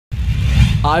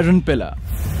Iron Pillar.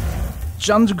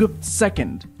 Chandragupta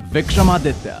II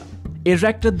Vikramaditya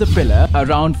erected the pillar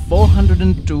around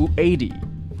 402 AD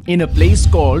in a place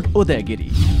called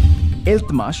Udaygiri.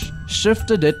 Iltutmish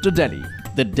shifted it to Delhi.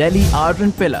 The Delhi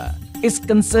Iron Pillar is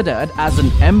considered as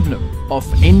an emblem of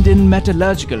Indian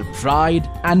metallurgical pride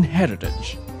and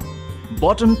heritage.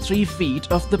 Bottom 3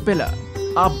 feet of the pillar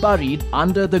are buried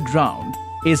under the ground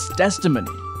is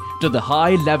testimony to the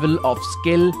high level of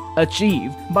skill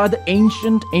achieved by the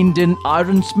ancient Indian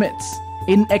ironsmiths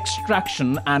in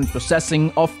extraction and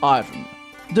processing of iron.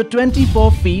 The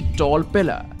 24 feet tall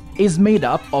pillar is made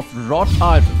up of wrought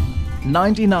iron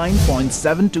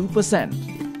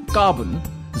 99.72%, carbon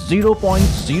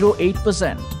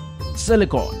 0.08%,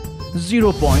 silicon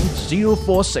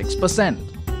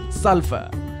 0.046%, sulfur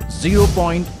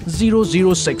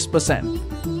 0.006%,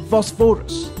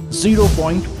 phosphorus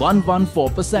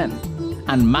 0.114%,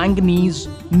 and manganese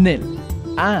nil.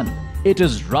 And it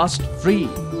is rust free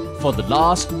for the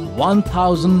last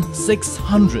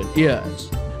 1,600 years.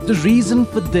 The reason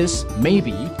for this may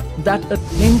be that a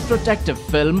thin protective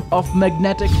film of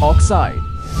magnetic oxide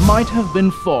might have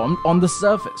been formed on the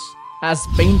surface as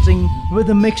painting with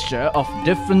a mixture of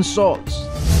different salts,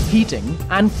 heating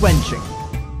and quenching.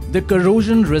 The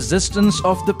corrosion resistance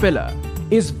of the pillar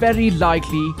is very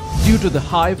likely due to the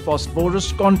high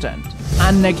phosphorus content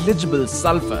and negligible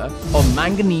sulfur or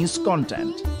manganese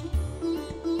content.